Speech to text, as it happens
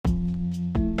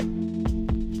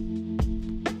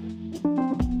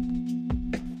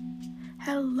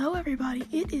everybody,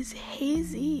 it is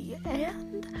Hazy,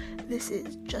 and this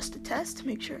is just a test to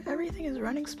make sure everything is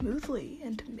running smoothly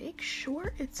and to make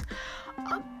sure it's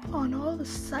up on all the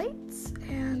sites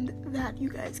and that you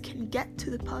guys can get to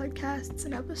the podcasts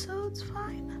and episodes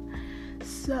fine.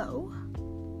 So,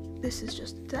 this is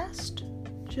just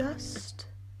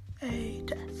a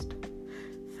test.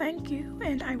 Thank you,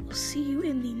 and I will see you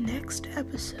in the next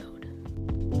episode.